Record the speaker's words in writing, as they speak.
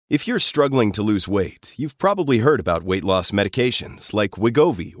If you're struggling to lose weight, you've probably heard about weight loss medications like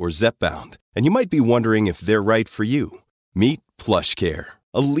Wegovy or Zepbound, and you might be wondering if they're right for you. Meet PlushCare,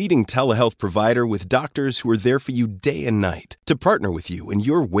 a leading telehealth provider with doctors who are there for you day and night to partner with you in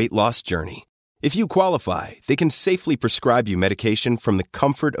your weight loss journey. If you qualify, they can safely prescribe you medication from the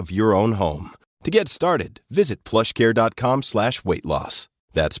comfort of your own home. To get started, visit plushcare.com/weightloss.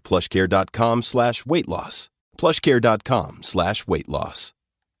 That's plushcare.com/weightloss. plushcare.com/weightloss.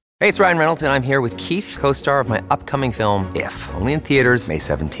 Hey, it's Ryan Reynolds, and I'm here with Keith, co-star of my upcoming film, If, only in theaters May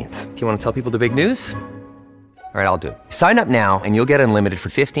 17th. Do you want to tell people the big news? All right, I'll do it. Sign up now and you'll get unlimited for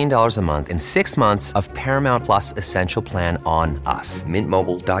 $15 a month and 6 months of Paramount Plus Essential Plan on us.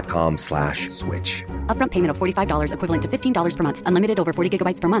 MintMobile.com/switch. Upfront payment of $45 equivalent to $15 per month. Unlimited over 40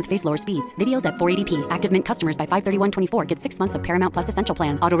 gigabytes per month. Face lower speeds. Videos at 480p. Active Mint customers by 531.24 get 6 months of Paramount Plus Essential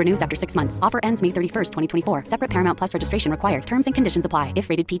Plan. Auto renews after 6 months. Offer ends May 31st, 2024. Separate Paramount Plus registration required. Terms and conditions apply if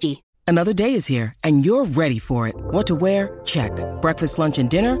rated PG. Another day is here, and you're ready for it. What to wear? Check. Breakfast, lunch, and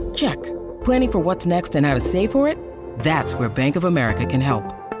dinner? Check. Planning for what's next and how to save for it? That's where Bank of America can help.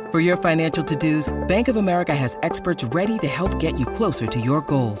 For your financial to-dos, Bank of America has experts ready to help get you closer to your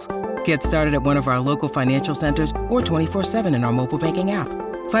goals. Get started at one of our local financial centers or 24/7 in our mobile banking app.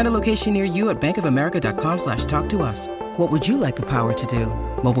 Find a location near you at bankofamerica.com/talktous. What would you like the power to do?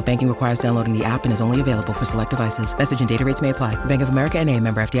 Mobile banking requires downloading the app and is only available for select devices. Message and data rates may apply. Bank of America N.A.,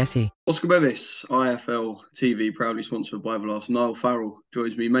 member FDIC. Oscar Bevis, IFL TV, proudly sponsored by Everlast. Niall, Farrell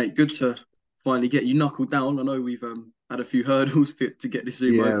joins me, mate. Good to finally get you knuckled down. I know we've had a few hurdles to get this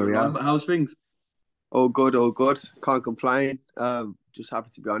Zoom over, but how's things? All good, all good. Can't complain. Just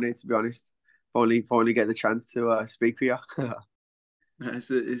happy to be on here, to be honest. Finally get the chance to speak for you.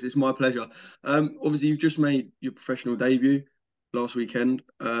 It's my pleasure. Obviously, you've just made your professional debut last weekend,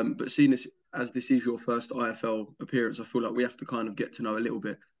 but seeing this as this is your first IFL appearance, I feel like we have to kind of get to know a little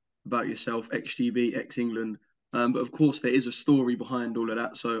bit about yourself, ex-GB, ex-England. But of course, there is a story behind all of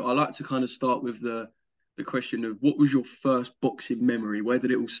that. So I like to kind of start with the question of what was your first boxing memory? Where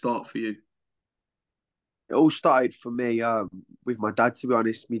did it all start for you? It all started for me with my dad, to be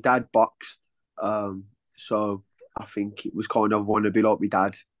honest. My dad boxed. So I think it was kind of want to be like my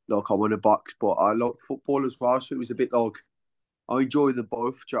dad. Like, I want to box, but I liked football as well. So it was a bit like, I enjoy them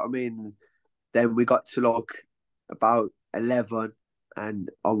both. Do you know what I mean? Then we got to like about 11, and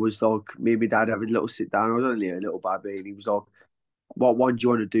I was like, me and my dad having a little sit down. I was only a little baby, and he was like, what one do you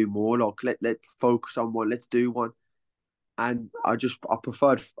want to do more? Like, let's focus on one. Let's do one. And I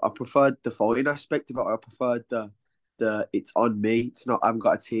preferred the fighting aspect of it. I preferred the it's on me. It's not, I haven't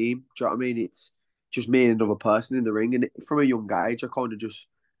got a team. Do you know what I mean? It's just me and another person in the ring. And from a young age, I kind of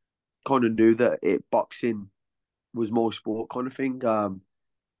knew that boxing was more sport kind of thing.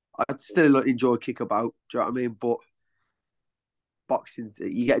 I'd still enjoy kick about. Do you know what I mean? But boxing,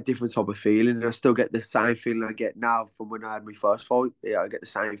 you get a different type of feeling, and I still get the same feeling I get now from when I had my first fight. Yeah, I get the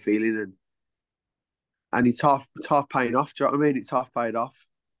same feeling, and it's half paying off. Do you know what I mean? It's half paid off.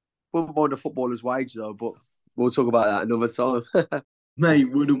 Wouldn't mind a footballer's wage though, but we'll talk about that another time.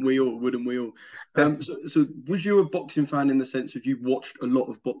 Mate, wouldn't we all? So was you a boxing fan in the sense of you watched a lot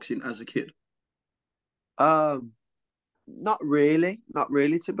of boxing as a kid? Not really,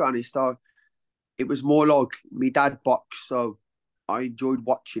 to be honest. It was more like my dad boxed, so I enjoyed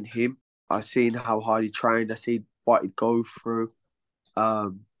watching him. I seen how hard he trained. I seen what he'd go through.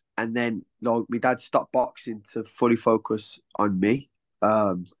 And then like my dad stopped boxing to fully focus on me.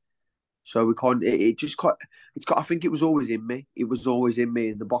 So we can't. I think it was always in me. It was always in me,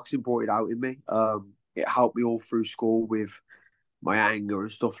 and the boxing brought it out in me. It helped me all through school with my anger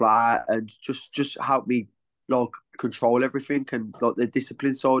and stuff like that, and just helped me like control everything and like the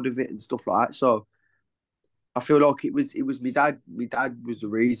discipline side of it and stuff like that. So I feel like it was my dad. My dad was the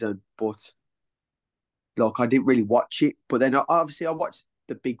reason, but like I didn't really watch it. But then obviously I watched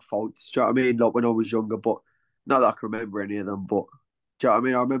the big fights. Do you know what I mean? Like when I was younger, but not that I can remember any of them. But do you know what I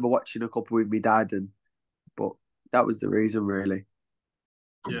mean? I remember watching a couple with my dad, but that was the reason really.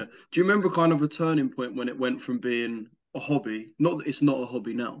 Yeah. Do you remember kind of a turning point when it went from being a hobby? Not that it's not a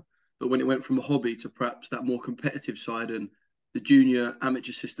hobby now, but when it went from a hobby to perhaps that more competitive side and the junior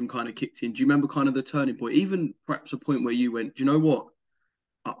amateur system kind of kicked in. Do you remember kind of the turning point? Even perhaps a point where you went, do you know what?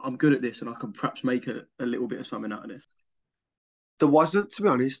 I'm good at this and I can perhaps make a little bit of something out of this. There wasn't, to be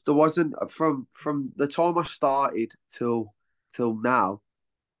honest. There wasn't from the time I started till now.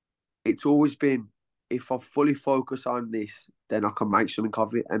 It's always been, if I fully focus on this, then I can make something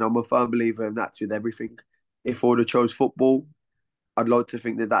of it. And I'm a firm believer in that with everything. If I would have chose football, I'd like to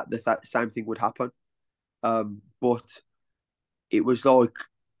think that same thing would happen. But it was like,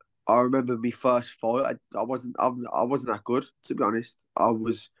 I remember my first fight. I wasn't that good, to be honest. I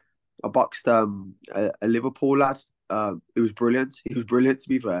was I boxed a Liverpool lad. It was brilliant. He was brilliant, to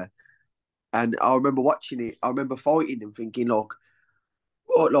be fair. And I remember watching it. I remember fighting and thinking, look,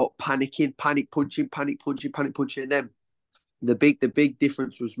 oh, look, panicking, panic punching. And then the big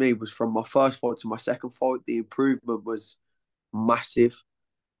difference was me was from my first fight to my second fight. The improvement was massive.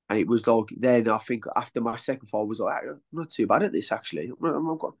 And it was like, then I think after my second fight, I was like, I'm not too bad at this, actually.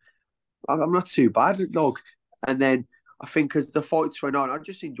 I'm not too bad. Like, and then I think as the fights went on, I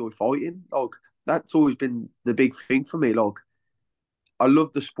just enjoy fighting. Like, that's always been the big thing for me. Like, I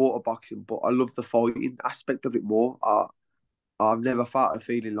love the sport of boxing, but I love the fighting aspect of it more. I've never felt a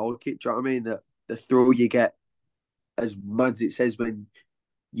feeling like it. Do you know what I mean? The thrill you get, as mad as it says, when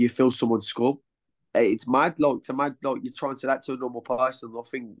you feel someone's skull. It's mad. Like, it's mad. Like, you're trying to say that to a normal person. I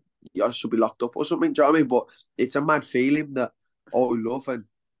think I should be locked up or something. Do you know what I mean? But it's a mad feeling that I love, and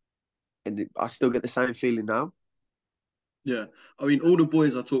I still get the same feeling now. Yeah, I mean, all the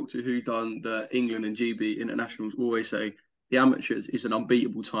boys I talk to who done the England and GB internationals always say the amateurs is an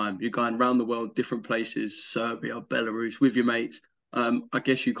unbeatable time. You're going around the world, different places, Serbia, Belarus, with your mates. I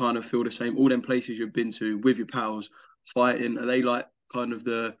guess you kind of feel the same. All them places you've been to with your pals, fighting. Are they like kind of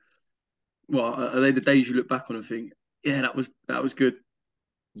are they the days you look back on and think, yeah, that was good.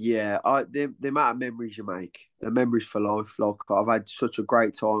 Yeah, the amount of memories you make, the memories for life. Like, I've had such a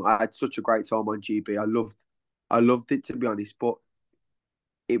great time. I had such a great time on GB. I loved it, to be honest. But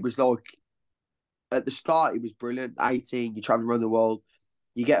it was like, at the start, it was brilliant. 18, you're traveling around the world.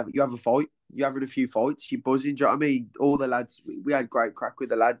 You have a fight. You're having a few fights. You're buzzing. Do you know what I mean? All the lads, we had great crack with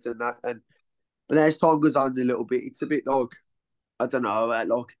the lads and that. But then as time goes on a little bit, it's a bit like, I don't know,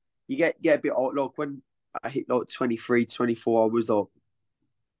 like, you get a bit old. Like, when I hit like 23, 24, I was like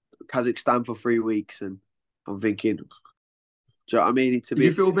Kazakhstan for 3 weeks, and I'm thinking, do you know what I mean? It's a Did you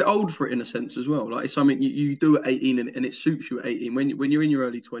bit. feel a bit old for it in a sense as well? Like, it's something you do at 18 and it suits you at 18. When you're in your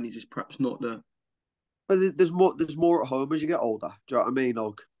early 20s, it's perhaps not the. But there's more. There's more at home as you get older. Do you know what I mean?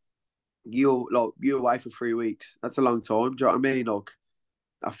 You're away for 3 weeks. That's a long time. Do you know what I mean? Like,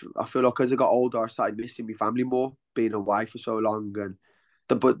 I feel like as I got older, I started missing my family more, being away for so long.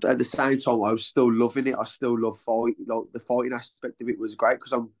 But at the same time, I was still loving it. I still love fighting. Like, the fighting aspect of it was great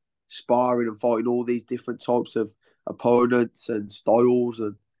because I'm sparring and fighting all these different types of opponents and styles.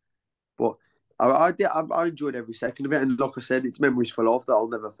 But I enjoyed every second of it. And like I said, it's memories for life that I'll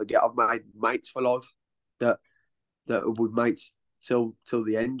never forget. I've made mates for life that would mates till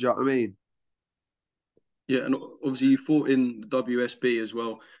the end. Do you know what I mean? Yeah, and obviously you fought in the WSB as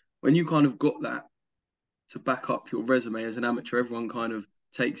well. When you kind of got that to back up your resume as an amateur, everyone kind of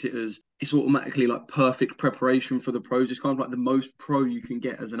takes it as it's automatically like perfect preparation for the pros. It's kind of like the most pro you can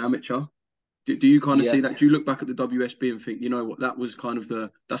get as an amateur. Do you kind of Yeah. see that? Do you look back at the WSB and think, you know what, that was kind of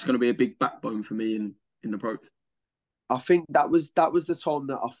that's going to be a big backbone for me in the pros? I think that was the time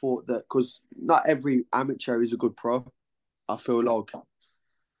that I thought that, because not every amateur is a good pro. I feel like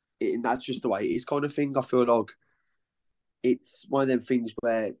and that's just the way it is, kind of thing. I feel like it's one of them things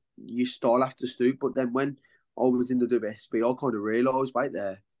where you still have to stoop. But then when I was in the WSB, I kind of realised right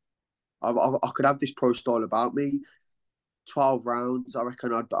there, I could have this pro style about me. 12 rounds, I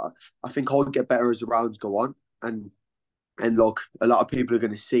reckon I think I'd get better as the rounds go on. And look, a lot of people are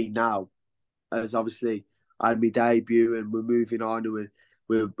going to see now, as obviously I had my debut and we're moving on, and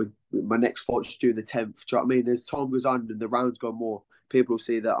my next fight's due the 10th. Do you know what I mean? As time goes on and the rounds go more, people will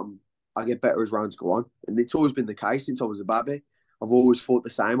see that I get better as rounds go on. And it's always been the case since I was a baby. I've always thought the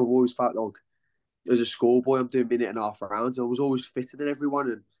same. I've always felt like, as a schoolboy, I'm doing minute and a half rounds. I was always fitter than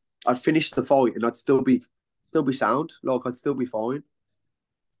everyone, and I'd finish the fight and I'd still be sound. Like, I'd still be fine.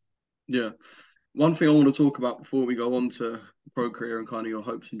 Yeah. One thing I want to talk about before we go on to pro career and kind of your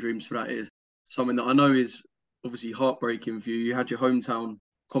hopes and dreams for that is something that I know is obviously heartbreaking for you. You had your hometown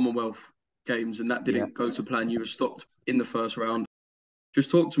Commonwealth Games and that Yeah. didn't go to plan. You were stopped in the first round. Just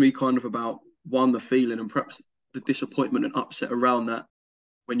talk to me kind of about one, the feeling and perhaps the disappointment and upset around that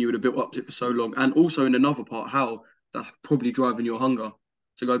when you would have built up to it for so long. And also in another part, how that's probably driving your hunger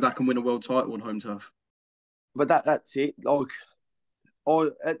to go back and win a world title on home turf. But that's it. Like,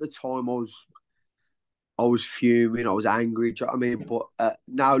 at the time, I was fuming. I was angry. Do you know what I mean? But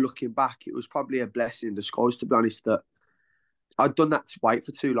now looking back, it was probably a blessing in disguise, to be honest, that I'd done that to wait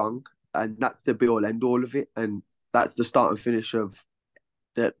for too long, and that's the be all end all of it, and that's the start and finish of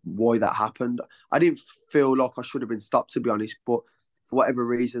that why that happened. I didn't feel like I should have been stopped, to be honest, but for whatever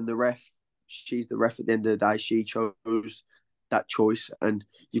reason, she's the ref at the end of the day. She chose that choice, and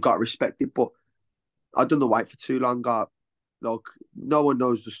you got to respect it. But I'd done the wait for too long. Like, no one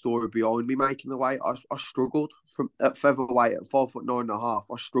knows the story behind me making the weight. I struggled from at featherweight at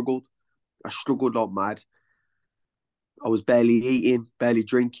 5'9.5". I struggled like mad. I was barely eating, barely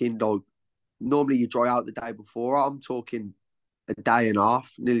drinking. Like, normally you dry out the day before. I'm talking a day and a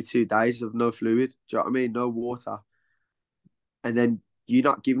half, nearly 2 days of no fluid. Do you know what I mean? No water. And then you're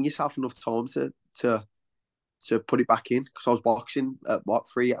not giving yourself enough time to put it back in, because I was boxing at what,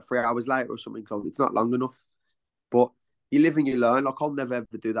 3 hours later or something. Like, it's not long enough. But you live and you learn. Like, I'll never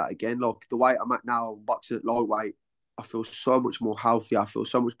ever do that again. Like, the weight I'm at now, I'm boxing at lightweight. I feel so much more healthy. I feel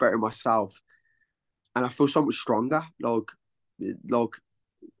so much better in myself, and I feel so much stronger. Like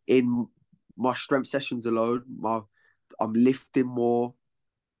in my strength sessions alone, I'm lifting more.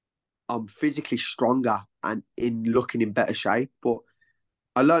 I'm physically stronger and in looking in better shape. But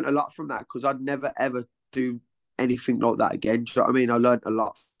I learned a lot from that, because I'd never ever do anything like that again. Do you know what I mean? I learned a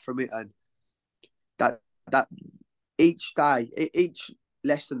lot from it, and that each day, each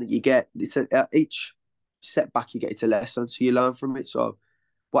lesson that you get, each setback you get, it's a lesson. So you learn from it. So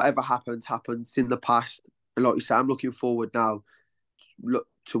whatever happens in the past. And like you say, I'm looking forward now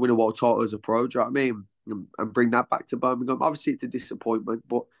to win a world title as a pro. Do you know what I mean? And bring that back to Birmingham. Obviously, it's a disappointment,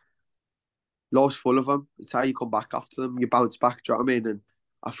 but life's full of them. It's how you come back after them. You bounce back. Do you know what I mean? And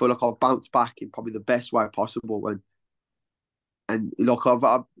I feel like I'll bounce back in probably the best way possible. And like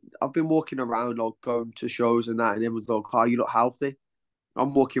I've been walking around, like going to shows and that, and everyone's like, "Oh, you look healthy."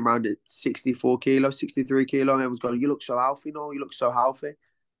 I'm walking around at 64 kilos, 63 kilo, and everyone's going, "You look so healthy, no, you look so healthy."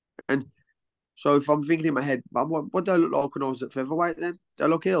 And so if I'm thinking in my head, what do I look like when I was at featherweight then? Do I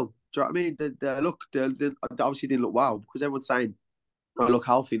look ill? Do you know what I mean? They obviously didn't look well, because everyone's saying I look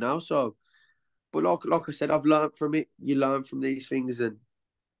healthy now. So, but like I said, I've learned from it. You learn from these things, and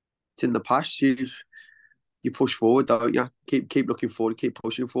it's in the past. You push forward, don't you? Keep looking forward, keep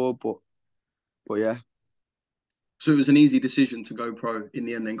pushing forward. But yeah. So it was an easy decision to go pro in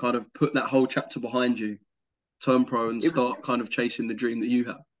the end, then kind of put that whole chapter behind you, turn pro, and It, start kind of chasing the dream that you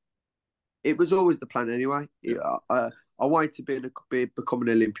have. it was always the plan anyway. Yeah. I wanted to become an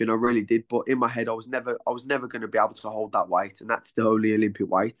Olympian. I really did, but in my head, I was never going to be able to hold that weight, and that's the only Olympic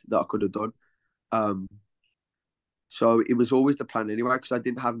weight that I could have done. Um, so it was always the plan anyway, because I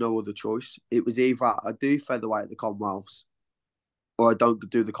didn't have no other choice. It was either I do featherweight at the Commonwealths, or I don't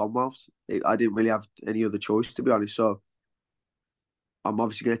do the Commonwealths. I didn't really have any other choice, to be honest. So I'm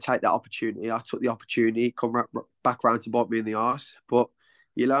obviously going to take that opportunity. I took the opportunity, back round to bite me in the arse, but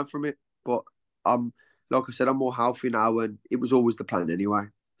you learn from it. But like I said, I'm more healthy now, and it was always the plan anyway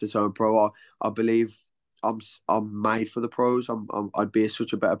to turn pro. I believe I'm made for the pros. I'd be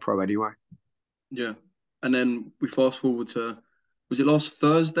such a better pro anyway. Yeah. And then we fast forward to, was it last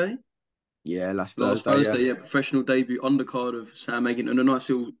Thursday? Yeah, last Last Thursday. Yeah, Thursday, yeah, professional debut undercard of Sam Eggington, a nice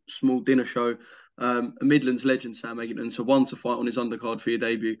little small dinner show. A Midlands legend, Sam Eggington. So one, to fight on his undercard for your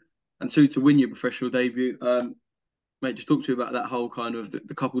debut, and two, to win your professional debut. Mate, just talk to you about that whole kind of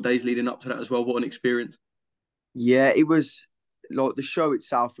the couple of days leading up to that as well. What an experience. yeah. It was like the show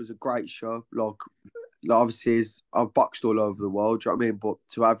itself was a great show. Obviously, I've boxed all over the world. Do you know what I mean? But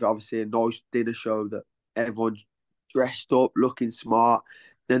to have obviously a nice dinner show that everyone's dressed up, looking smart,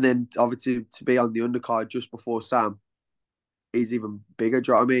 and then obviously to be on the undercard just before Sam is even bigger.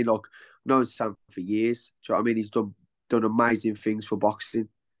 Do you know what I mean? Like, I've known Sam for years. Do you know what I mean? He's done amazing things for boxing.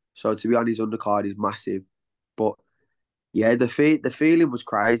 So to be on his undercard is massive. But yeah, the feeling was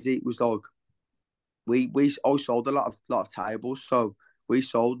crazy. It was like we I sold a lot of tables. So we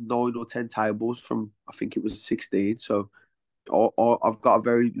sold 9 or 10 tables from, I think it was 16. So I've got a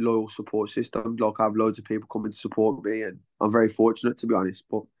very loyal support system. Like, I have loads of people coming to support me, and I'm very fortunate, to be honest.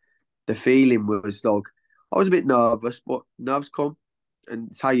 But the feeling was like I was a bit nervous, but nerves come, and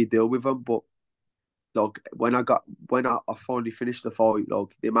it's how you deal with them. But like when I finally finished the fight,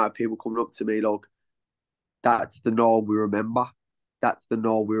 like the amount of people coming up to me, like, that's the Niall we remember. That's the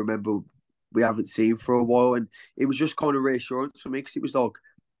Niall we remember we haven't seen for a while, and it was just kind of reassurance for me, because it was like,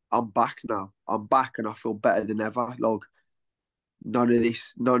 I'm back now. I'm back, and I feel better than ever. Like, none of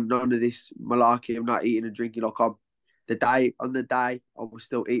this malarkey. I'm not eating and drinking. Like, the day I was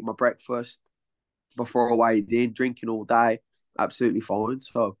still eating my breakfast before I weighed in, drinking all day, absolutely fine.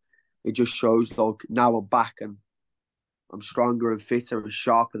 So it just shows, like, now I'm back, and I'm stronger and fitter and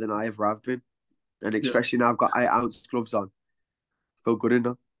sharper than I ever have been. And Yeah. especially now I've got 8 ounce gloves on. Feel good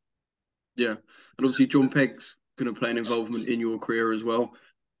enough. Yeah. And obviously, John Pegg's going to play an involvement in your career as well.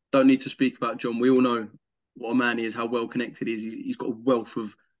 Don't need to speak about John. We all know what a man he is, how well connected he is. He's got a wealth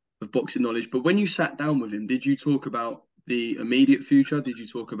of boxing knowledge. But when you sat down with him, did you talk about the immediate future? Did you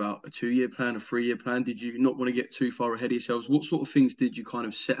talk about a 2-year plan, a 3-year plan? Did you not want to get too far ahead of yourselves? What sort of things did you kind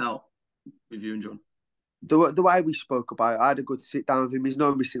of set out with you and John? The way we spoke about it, I had a good sit down with him. He's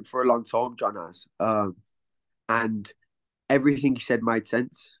known me since for a long time, John has. And everything he said made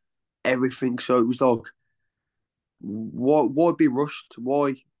sense. Everything. So it was like, why be rushed?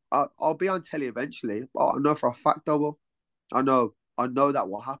 Why? I'll be on telly eventually. I know for a fact I will. I know that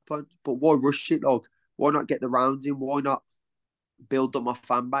will happen. But why rush it? Like, why not get the rounds in? Why not build up my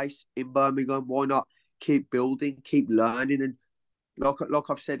fan base in Birmingham? Why not keep building, keep learning? And like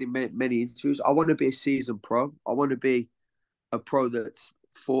I've said in many interviews, I want to be a seasoned pro. I want to be a pro that's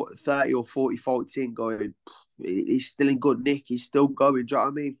 30 or 40 fights in going, he's still in good nick. He's still going. Do you know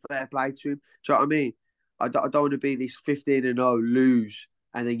what I mean? Fair play to him. Do you know what I mean? I don't want to be this 15-0 lose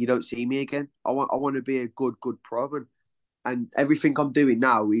and then you don't see me again. I want to be a good pro. And everything I'm doing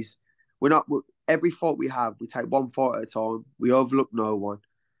now is every fight we have, we take one fight at a time. We overlook no one,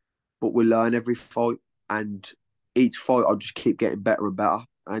 but we learn every fight. And each fight, I'll just keep getting better and better.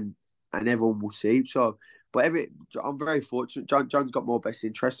 And everyone will see. So, but I'm very fortunate. John's got my best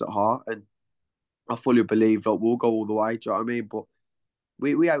interests at heart. And I fully believe that we'll go all the way. Do you know what I mean? But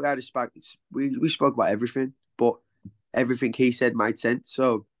we had a we spoke about everything, but everything he said made sense.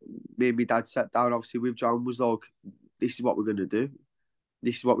 So me and my dad sat down, obviously, with John, was like, this is what we're going to do.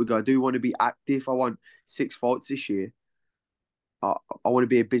 This is what we're going to do. We want to be active. I want 6 fights this year. I want to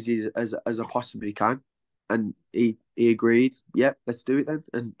be as busy as I possibly can. And he agreed, yeah, let's do it then.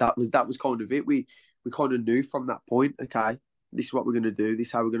 And that was kind of it. We kind of knew from that point, okay, this is what we're going to do. This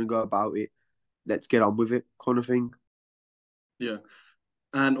is how we're going to go about it. Let's get on with it, kind of thing. Yeah.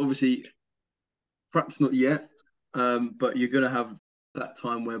 And obviously, perhaps not yet, but you're going to have that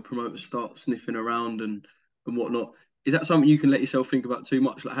time where promoters start sniffing around and whatnot. Is that something you can let yourself think about too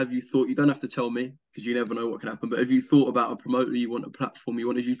much? Like, have you thought, you don't have to tell me because you never know what can happen, but have you thought about a promoter you want, a platform you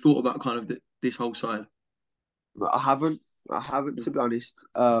want? Have you thought about kind of this whole side? I haven't, to be honest.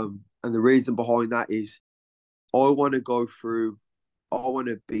 And the reason behind that is I want to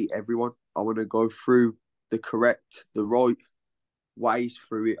beat everyone. I want to go through the right ways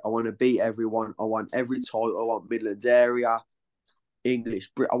through it. I want to beat everyone. I want every title. I want Midlands area,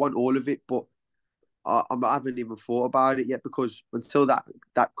 English, Brit. I want all of it, but I haven't even thought about it yet because until that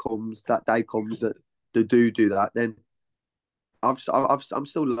day comes that they do that, then I'm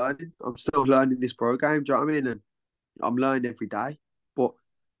still learning. I'm still learning this program. Do you know what I mean? And I'm learning every day, but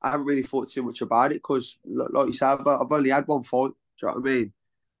I haven't really thought too much about it because, like you said, I've only had one fight. Do you know what I mean?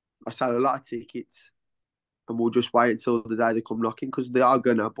 I sell a lot of tickets, and we'll just wait until the day they come knocking because they are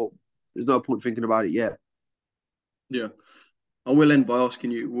gonna. But there's no point thinking about it yet. Yeah. I will end by asking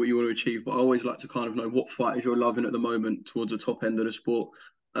you what you want to achieve, but I always like to kind of know what fighters you're loving at the moment towards the top end of the sport.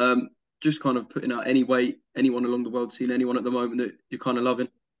 Just kind of putting out anyone along the world scene, anyone at the moment that you're kind of loving.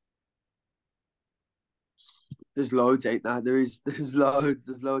 There's loads, ain't there? There's loads.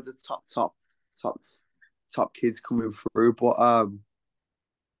 There's loads of top kids coming through, but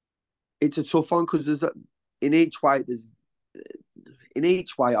it's a tough one because in each weight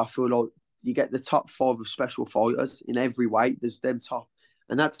I feel like you get the top 5 of special fighters in every weight. There's them top,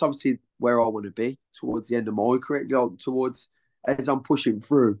 and that's obviously where I want to be towards the end of my career. Towards as I'm pushing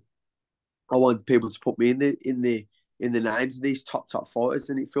through, I want people to put me in the names of these top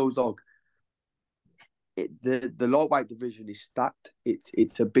fighters, and it feels like the lightweight division is stacked.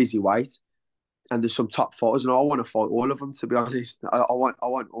 It's a busy weight, and there's some top fighters, and I want to fight all of them. To be honest, I want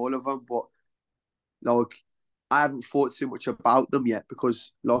all of them, but like, I haven't thought too much about them yet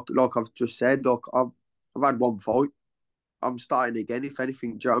because, like I've just said, I've had one fight. I'm starting again. If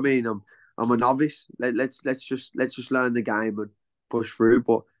anything, do you know what I mean? I'm a novice. Let's just learn the game and push through.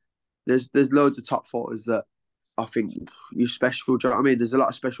 But there's loads of top fighters that I think you're special. Do you know what I mean? There's a lot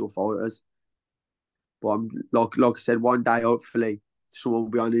of special fighters. But I'm like I said, one day hopefully someone will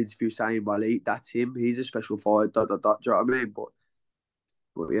be on the interview saying, "Well, that's him. He's a special fighter." Do you know what I mean?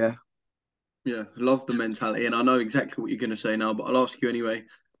 But yeah. Yeah, love the mentality, and I know exactly what you're going to say now, but I'll ask you anyway.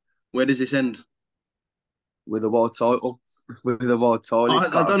 Where does this end? With a world title. With a world title. I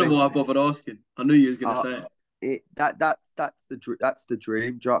don't know why I bothered asking. I knew you was going to say it. That's the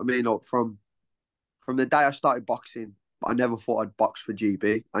dream. Do you know what I mean? Like from the day I started boxing, I never thought I'd box for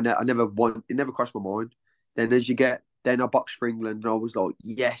GB. I never won. It never crossed my mind. Then I boxed for England, and I was like,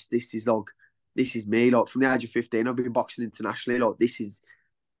 yes, this is me. Like from the age of 15, I've been boxing internationally. Like this is,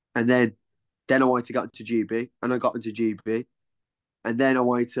 and then I wanted to get into GB, and I got into GB, and then I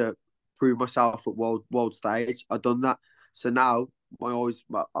wanted to prove myself at world stage. I've done that, so now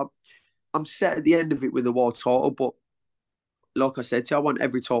I'm set at the end of it with a world title. But like I said to you, I want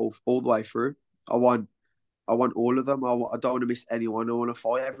every title all the way through. I want all of them. I don't want to miss anyone. I want to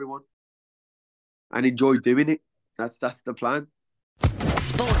fight everyone and enjoy doing it. That's the plan.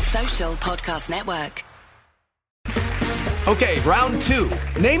 Sports Social Podcast Network. Okay, round 2.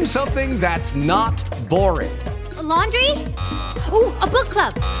 Name something that's not boring. A laundry? Ooh, a book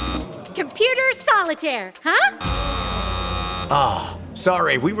club. computer solitaire, huh? Ah, oh,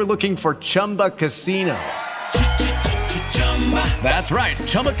 sorry, we were looking for Chumba Casino. That's right,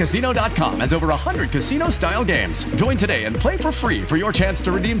 ChumbaCasino.com has over 100 casino-style games. Join today and play for free for your chance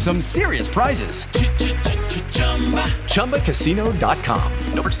to redeem some serious prizes. ChumbaCasino.com.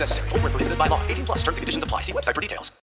 No purchase necessary. Void where prohibited by law. 18+ terms and conditions apply. See website for details.